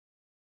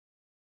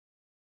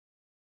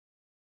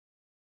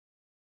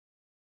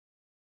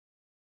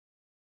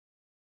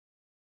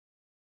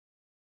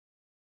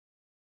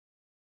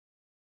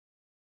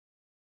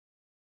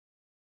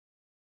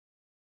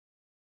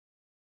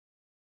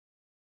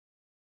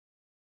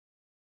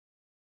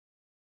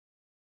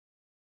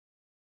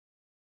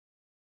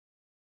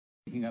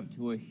Waking up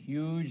to a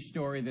huge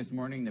story this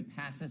morning,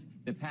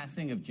 the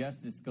passing of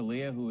Justice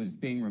Scalia, who is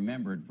being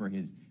remembered for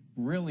his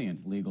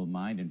brilliant legal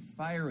mind and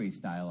fiery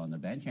style on the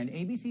bench. And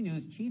ABC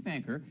News chief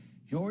anchor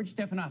George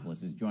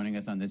Stephanopoulos is joining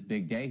us on this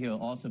big day.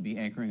 He'll also be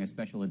anchoring a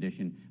special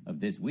edition of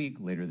This Week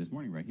later this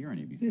morning right here on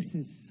ABC. This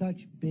is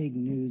such big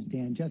news,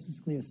 Dan. Justice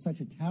Scalia is such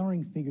a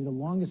towering figure, the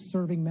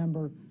longest-serving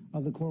member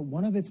of the court,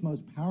 one of its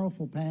most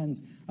powerful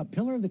pens, a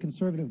pillar of the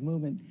conservative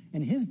movement,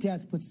 and his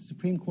death puts the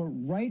Supreme Court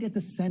right at the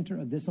center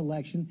of this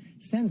election,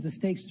 sends the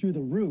stakes through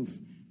the roof.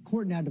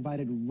 Court now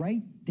divided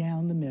right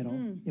down the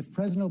middle. If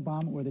President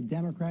Obama or the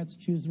Democrats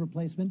choose the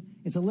replacement,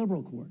 it's a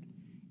liberal court.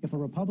 If a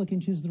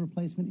Republican chooses the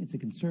replacement, it's a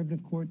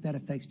conservative court. That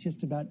affects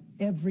just about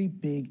every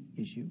big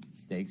issue.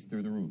 Stakes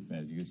through the roof,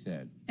 as you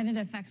said. And it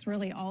affects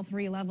really all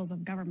three levels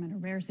of government, a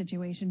rare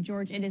situation.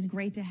 George, it is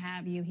great to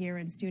have you here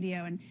in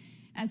studio. And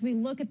as we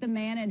look at the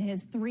man and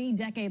his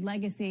 3-decade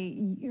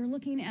legacy, you're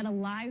looking at a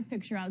live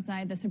picture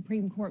outside the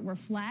Supreme Court where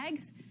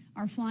flags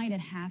are flying at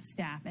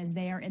half-staff as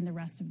they are in the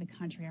rest of the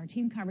country. Our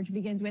team coverage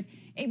begins with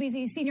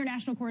ABC's senior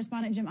national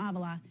correspondent Jim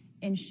Avila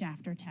in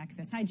Shafter,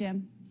 Texas. Hi,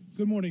 Jim.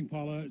 Good morning,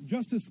 Paula.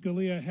 Justice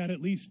Scalia had at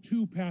least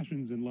 2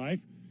 passions in life.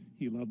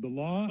 He loved the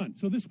law.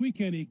 So this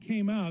weekend he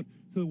came out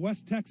to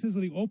West Texas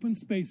of the open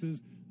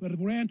spaces at a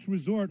ranch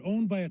resort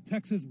owned by a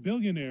Texas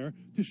billionaire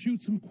to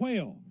shoot some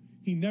quail.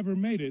 He never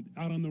made it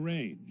out on the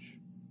range.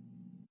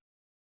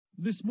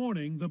 This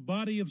morning, the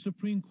body of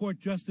Supreme Court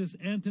Justice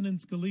Antonin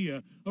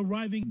Scalia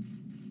arriving.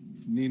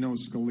 Nino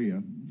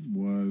Scalia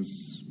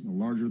was a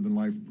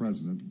larger-than-life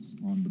president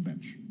on the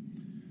bench.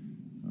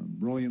 A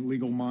brilliant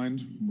legal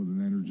mind with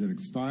an energetic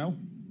style,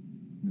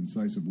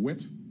 incisive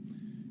wit,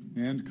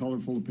 and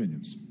colorful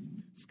opinions.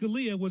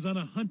 Scalia was on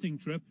a hunting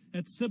trip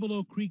at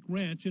Cibolo Creek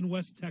Ranch in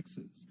West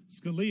Texas.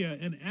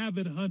 Scalia, an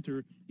avid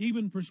hunter,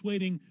 even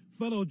persuading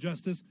fellow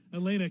Justice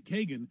Elena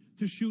Kagan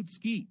to shoot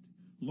skeet.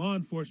 Law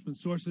enforcement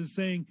sources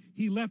saying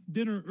he left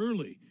dinner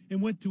early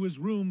and went to his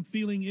room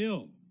feeling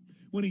ill.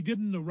 When he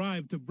didn't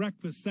arrive to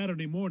breakfast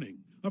Saturday morning,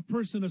 a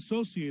person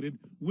associated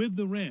with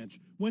the ranch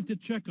went to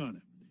check on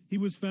him. He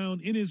was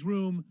found in his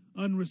room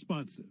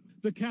unresponsive.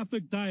 The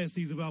Catholic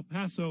Diocese of El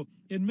Paso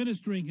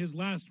administering his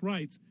last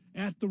rites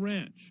at the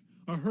ranch,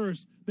 a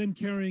hearse then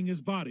carrying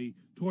his body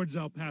towards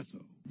El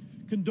Paso.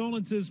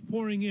 Condolences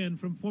pouring in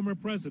from former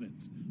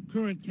presidents,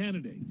 current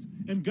candidates,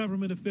 and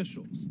government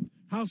officials.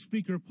 House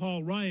Speaker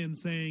Paul Ryan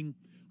saying,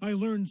 "I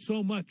learned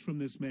so much from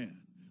this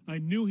man. I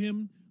knew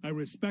him, I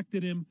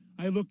respected him,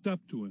 I looked up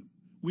to him.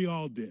 We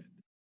all did."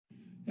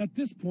 At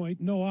this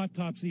point, no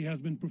autopsy has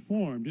been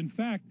performed. In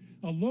fact,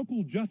 a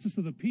local justice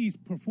of the peace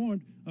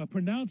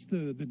pronounced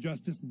the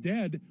justice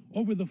dead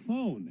over the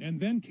phone and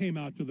then came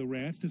out to the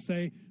ranch to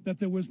say that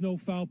there was no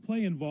foul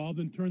play involved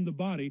and turned the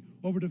body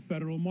over to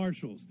federal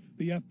marshals.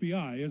 The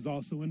FBI is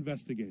also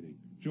investigating.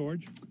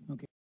 George?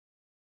 Okay.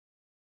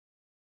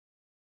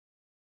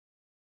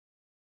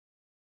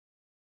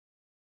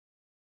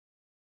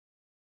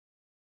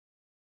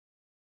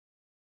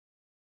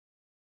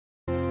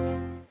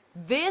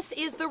 This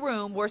is the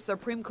room where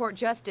Supreme Court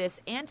Justice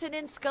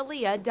Antonin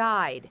Scalia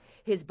died.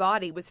 His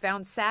body was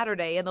found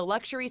Saturday in the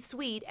luxury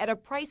suite at a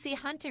pricey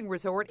hunting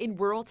resort in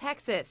rural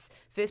Texas,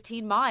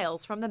 15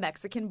 miles from the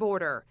Mexican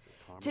border.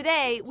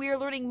 Today, we are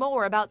learning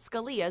more about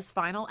Scalia's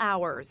final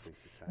hours.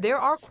 There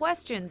are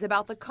questions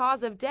about the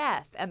cause of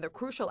death and the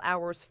crucial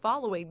hours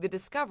following the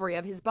discovery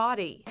of his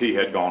body. He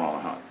had gone on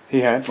a hunt. He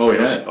had? Oh,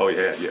 yes. Oh,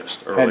 yeah, yes.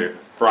 Earlier,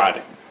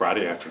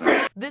 Friday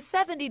afternoon. The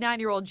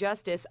 79-year-old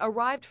justice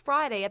arrived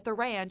Friday at the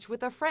ranch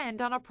with a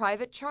friend on a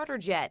private charter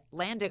jet,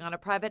 landing on a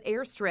private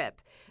airstrip.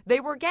 They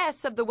were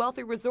guests of the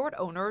wealthy resort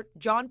owner,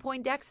 John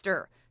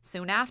Poindexter.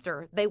 Soon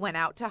after, they went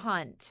out to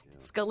hunt.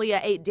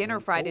 Scalia ate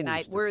dinner Friday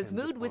night, where his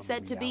mood was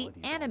said to be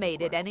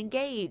animated and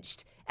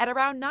engaged. At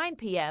around 9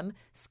 p.m.,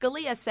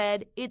 Scalia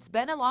said, "It's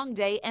been a long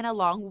day and a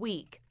long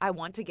week. I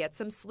want to get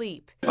some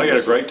sleep." He had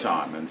a great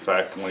time. In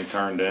fact, when he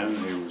turned in,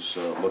 he was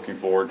looking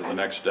forward to the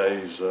next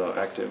day's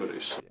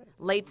activities.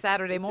 Late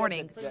Saturday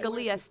morning,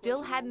 Scalia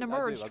still hadn't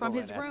emerged from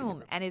his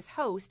room, and his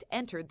host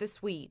entered the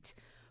suite.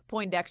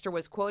 Poindexter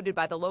was quoted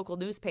by the local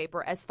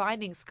newspaper as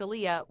finding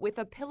Scalia with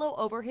a pillow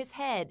over his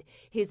head.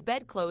 His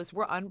bedclothes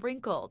were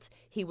unwrinkled.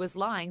 He was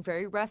lying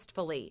very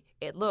restfully.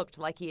 It looked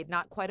like he had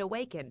not quite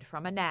awakened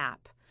from a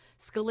nap.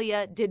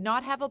 Scalia did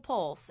not have a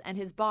pulse, and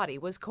his body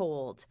was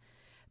cold.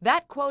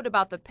 That quote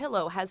about the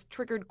pillow has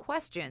triggered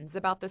questions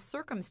about the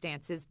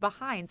circumstances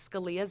behind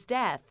Scalia's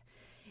death.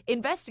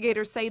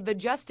 Investigators say the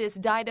justice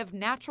died of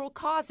natural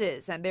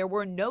causes, and there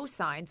were no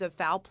signs of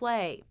foul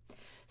play.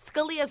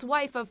 Scalia's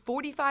wife of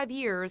 45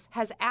 years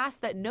has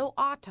asked that no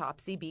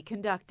autopsy be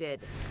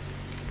conducted.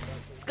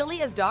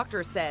 Scalia's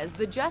doctor says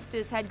the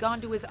justice had gone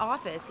to his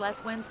office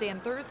last Wednesday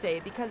and Thursday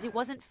because he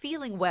wasn't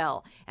feeling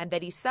well and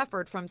that he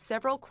suffered from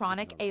several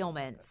chronic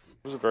ailments.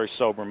 It was a very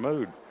sober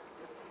mood.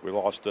 We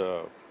lost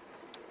a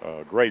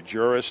great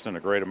jurist and a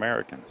great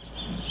American.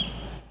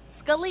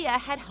 Scalia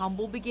had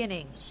humble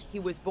beginnings. He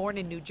was born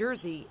in New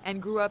Jersey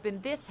and grew up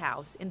in this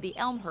house in the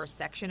Elmhurst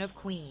section of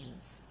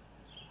Queens.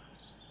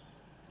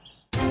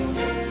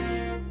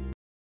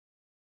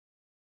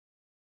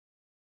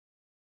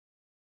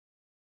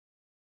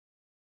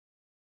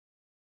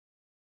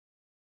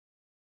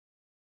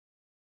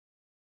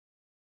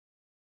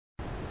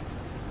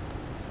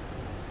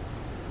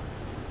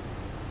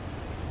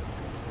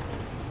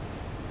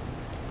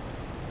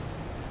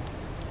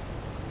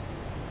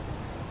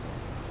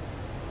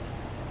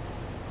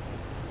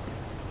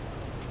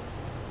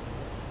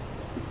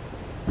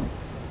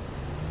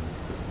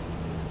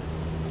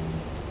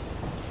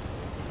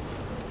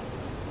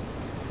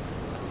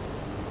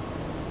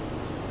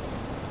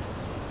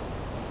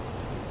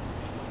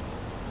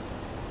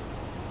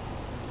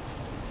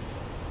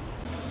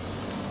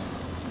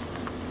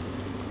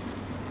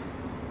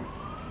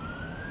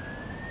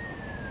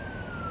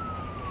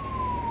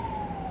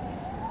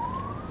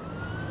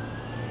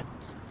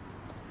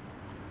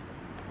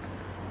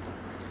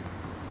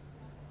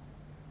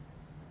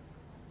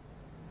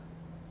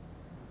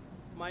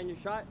 Mind your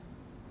shot.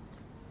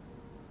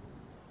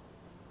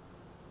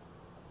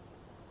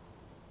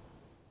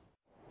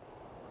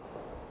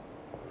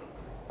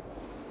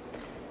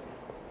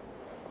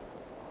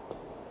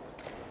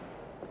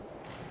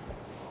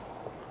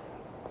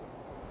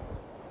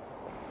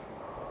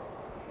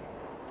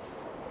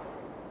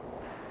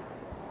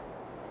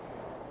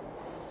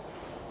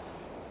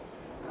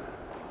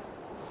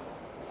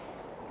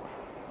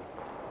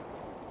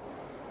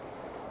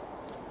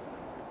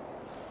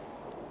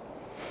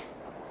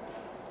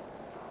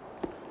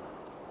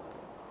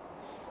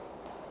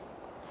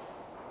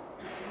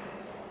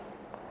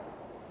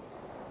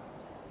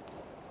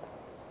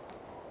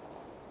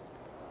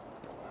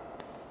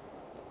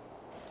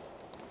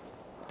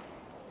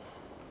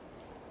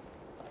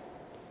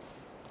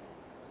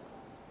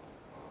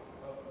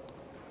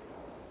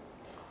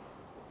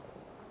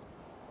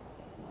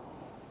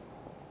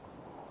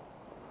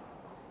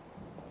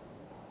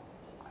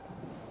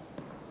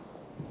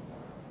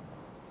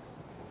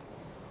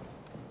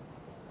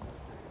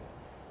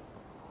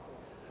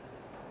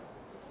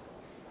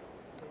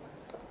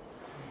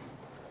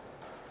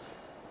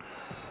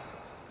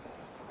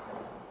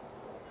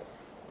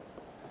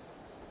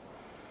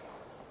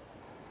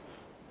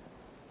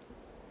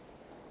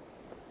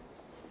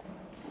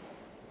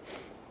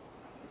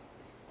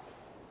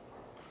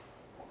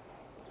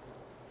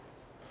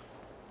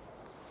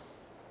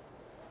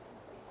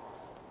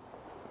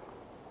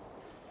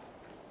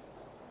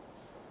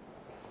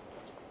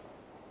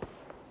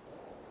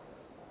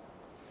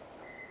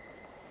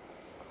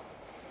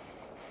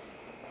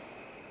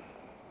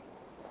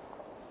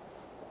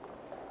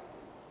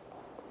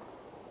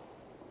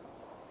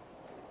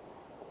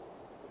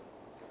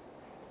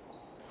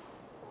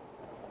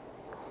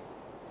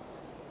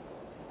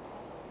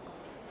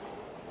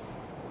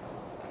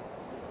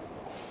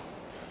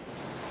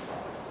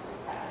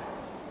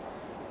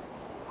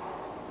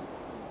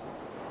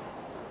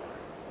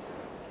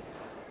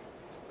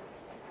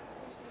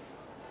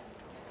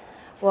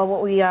 Well,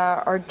 what we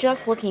are just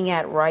looking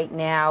at right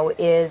now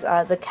is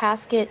the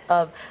casket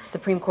of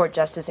Supreme Court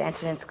Justice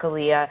Antonin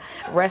Scalia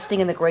resting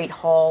in the Great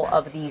Hall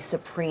of the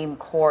Supreme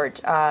Court.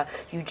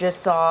 You just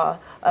saw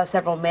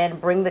several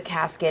men bring the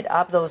casket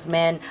up. Those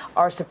men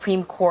are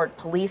Supreme Court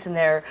police, and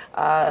they're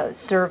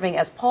serving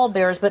as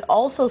pallbearers, but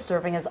also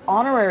serving as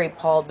honorary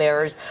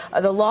pallbearers,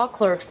 the law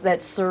clerks that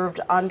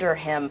served under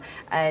him.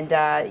 And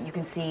you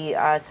can see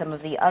some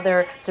of the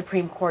other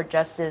Supreme Court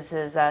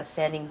justices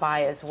standing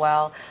by as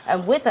well.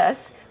 And with us,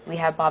 we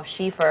have Bob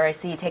Schieffer.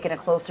 I see you taking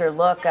a closer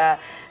look.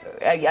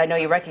 I know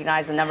you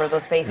recognize a number of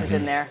those faces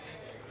in there,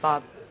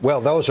 Bob.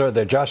 Well, those are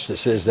the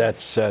justices.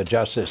 That's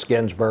Justice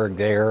Ginsburg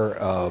there,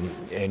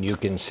 and you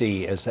can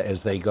see as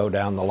they go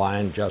down the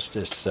line,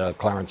 Justice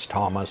Clarence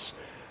Thomas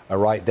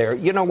right there.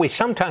 You know, we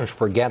sometimes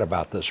forget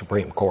about the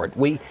Supreme Court.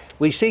 We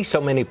see so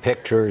many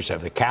pictures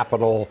of the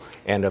Capitol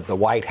and of the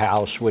White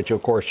House, which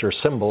of course are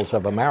symbols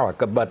of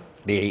America, but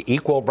the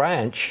equal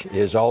branch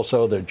is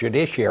also the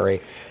judiciary.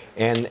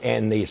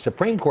 And the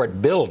Supreme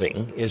Court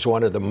building is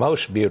one of the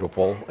most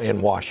beautiful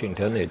in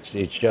Washington.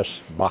 It's just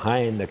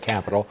behind the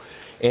Capitol.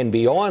 And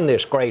beyond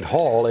this great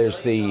hall is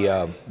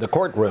the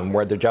courtroom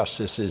where the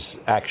justices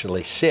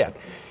actually sit.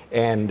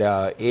 And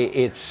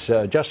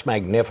it's just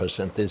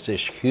magnificent. There's this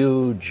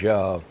huge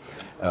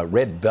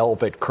red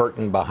velvet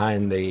curtain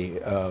behind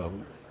the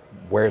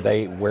where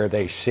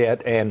they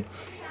sit. And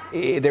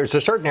there's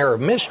a certain air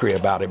of mystery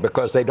about it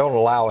because they don't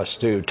allow us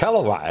to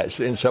televise,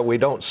 and so we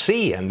don't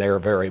see in there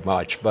very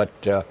much. But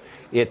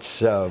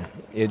it's a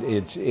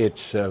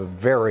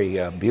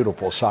very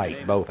beautiful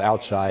sight, both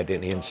outside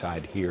and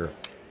inside here.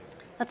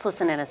 Let's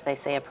listen in as they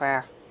say a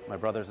prayer. My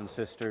brothers and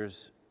sisters,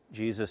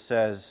 Jesus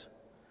says,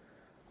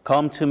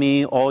 "Come to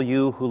me, all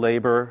you who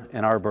labor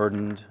and are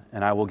burdened,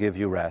 and I will give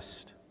you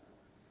rest.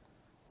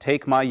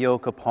 Take my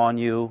yoke upon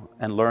you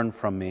and learn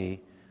from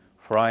me,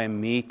 for I am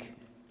meek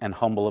and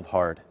humble of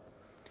heart,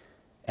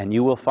 and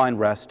you will find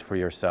rest for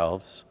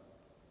yourselves.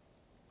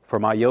 For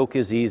my yoke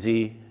is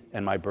easy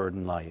and my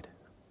burden light."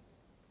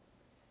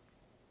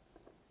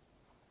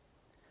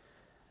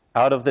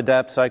 Out of the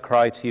depths I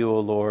cry to you, O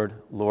Lord.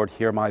 Lord,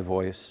 hear my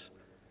voice.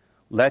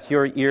 Let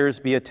your ears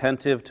be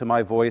attentive to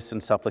my voice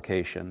and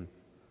supplication.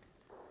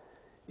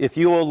 If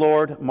you, O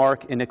Lord,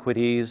 mark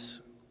iniquities,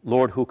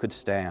 Lord, who could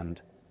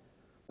stand?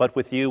 But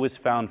with you is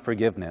found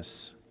forgiveness,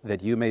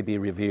 that you may be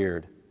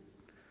revered.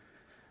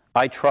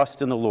 I trust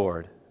in the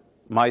Lord.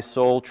 My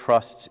soul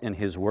trusts in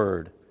his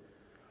word.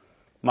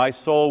 My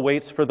soul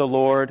waits for the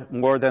Lord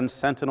more than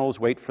sentinels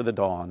wait for the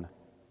dawn.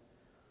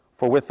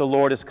 For with the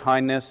Lord is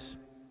kindness,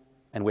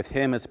 and with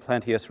him is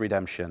plenteous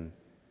redemption,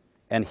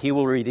 and he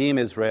will redeem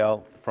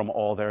Israel from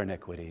all their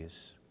iniquities.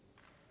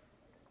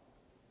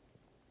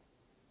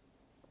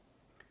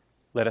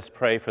 Let us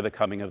pray for the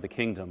coming of the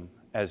kingdom,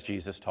 as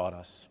Jesus taught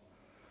us.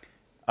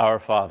 Our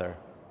Father,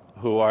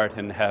 who art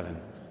in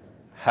heaven,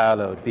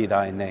 hallowed be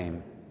thy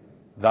name.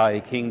 Thy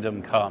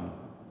kingdom come,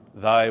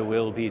 thy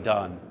will be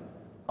done,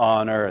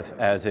 on earth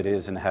as it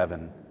is in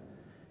heaven.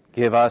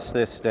 Give us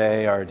this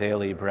day our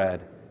daily bread,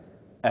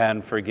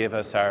 and forgive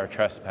us our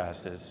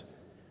trespasses,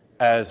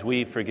 as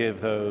we forgive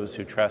those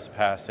who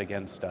trespass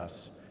against us.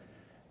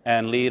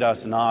 And lead us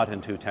not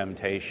into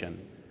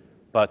temptation,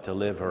 but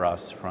deliver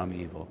us from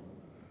evil.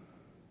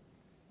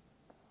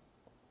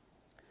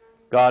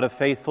 God of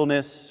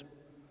faithfulness,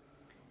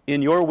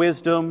 in your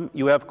wisdom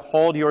you have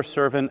called your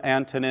servant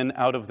Antonin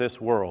out of this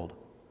world.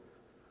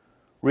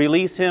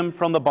 Release him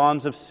from the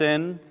bonds of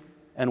sin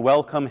and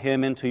welcome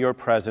him into your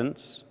presence,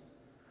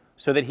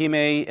 so that he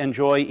may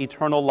enjoy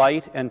eternal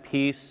light and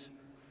peace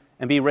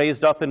and be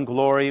raised up in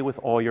glory with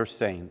all your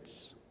saints.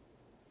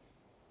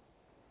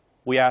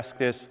 We ask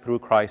this through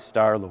Christ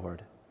our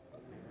Lord.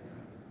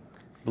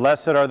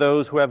 Blessed are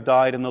those who have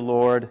died in the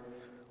Lord.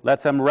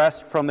 Let them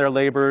rest from their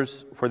labors,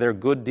 for their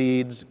good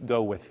deeds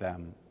go with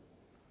them.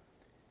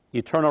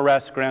 Eternal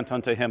rest grant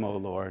unto him, O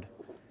Lord.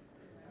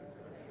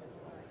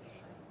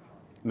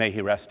 May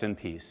he rest in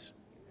peace.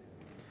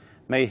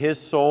 May his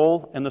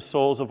soul and the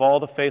souls of all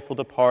the faithful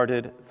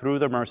departed, through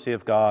the mercy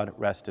of God,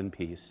 rest in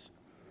peace.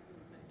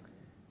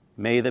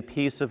 May the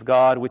peace of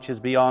God, which is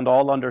beyond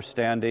all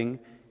understanding,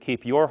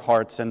 keep your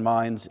hearts and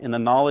minds in the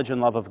knowledge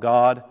and love of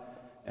God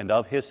and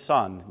of his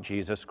Son,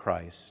 Jesus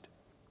Christ.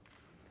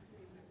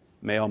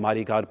 May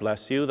Almighty God bless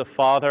you, the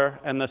Father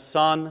and the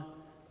Son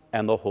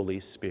and the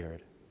Holy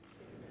Spirit.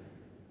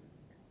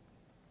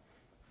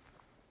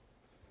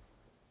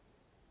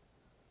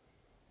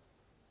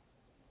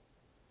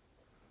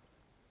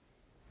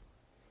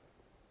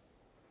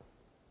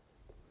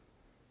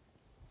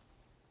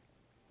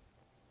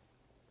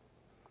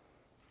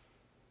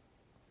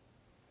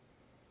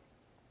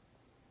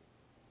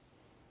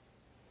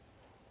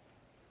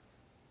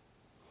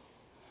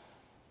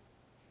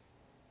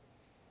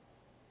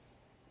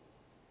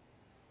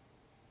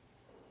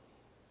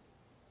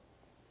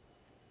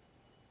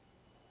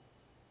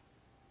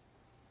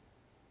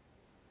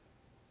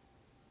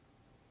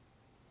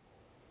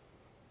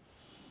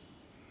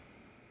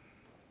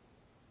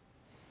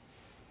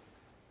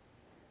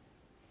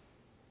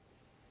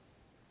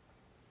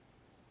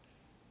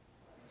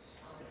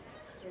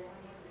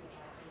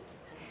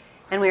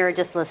 And we were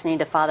just listening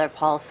to Father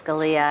Paul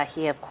Scalia.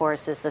 He, of course,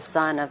 is the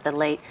son of the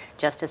late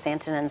Justice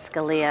Antonin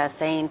Scalia,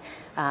 saying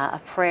a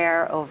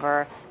prayer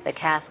over the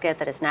casket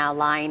that is now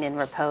lying in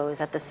repose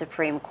at the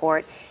Supreme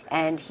Court.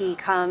 And he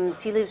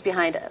leaves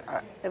behind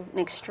an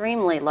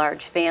extremely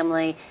large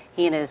family.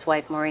 He and his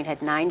wife, Maureen,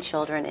 had 9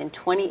 children and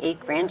 28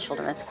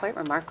 grandchildren. That's quite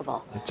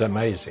remarkable. It's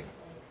amazing.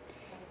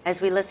 As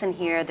we listen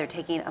here, they're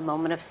taking a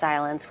moment of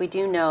silence. We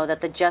do know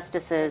that the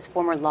justices,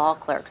 former law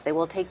clerks, they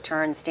will take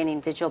turns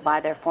standing vigil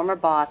by their former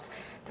boss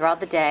throughout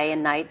the day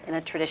and night, in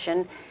a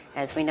tradition,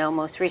 as we know,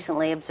 most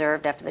recently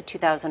observed after the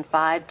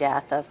 2005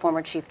 death of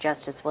former Chief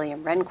Justice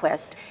William Rehnquist.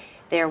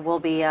 There will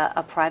be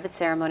a private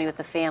ceremony with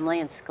the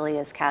family, and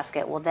Scalia's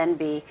casket will then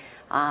be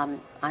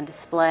on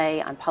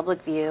display, on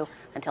public view,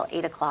 until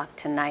 8 o'clock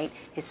tonight.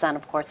 His son,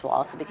 of course, will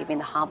also be giving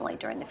the homily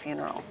during the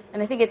funeral.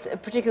 And I think it's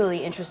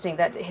particularly interesting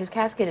that his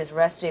casket is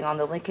resting on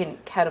the Lincoln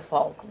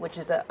catafalque, which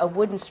is a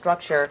wooden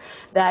structure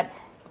that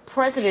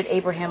President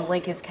Abraham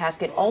Lincoln's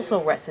casket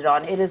also rested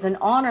on. It is an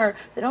honor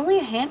that only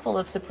a handful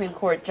of Supreme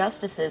Court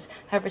justices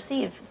have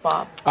received,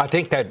 Bob. I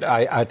think that's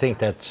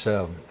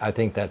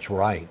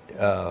right.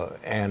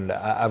 And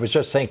I was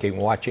just thinking,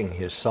 watching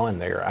his son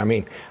there. I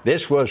mean,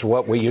 this was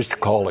what we used to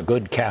call a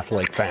good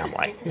Catholic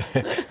family.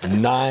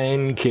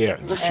 9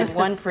 kids and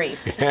 1 priest.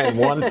 And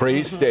 1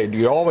 priest.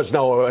 You always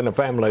know in a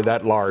family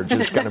that large,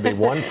 it's going to be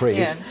 1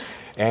 priest. Yeah.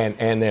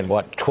 And then,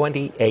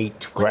 28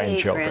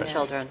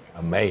 grandchildren.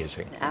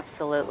 Amazing.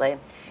 Absolutely.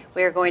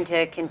 We are going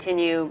to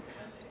continue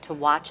to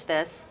watch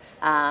this.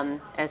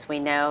 As we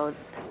know,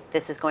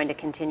 this is going to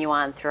continue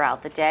on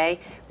throughout the day.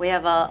 We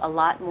have a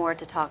lot more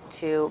to talk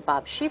to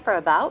Bob Schieffer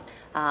about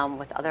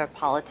with other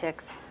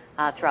politics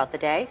throughout the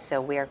day.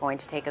 So we are going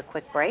to take a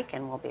quick break,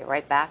 and we'll be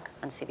right back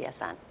on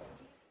CBSN.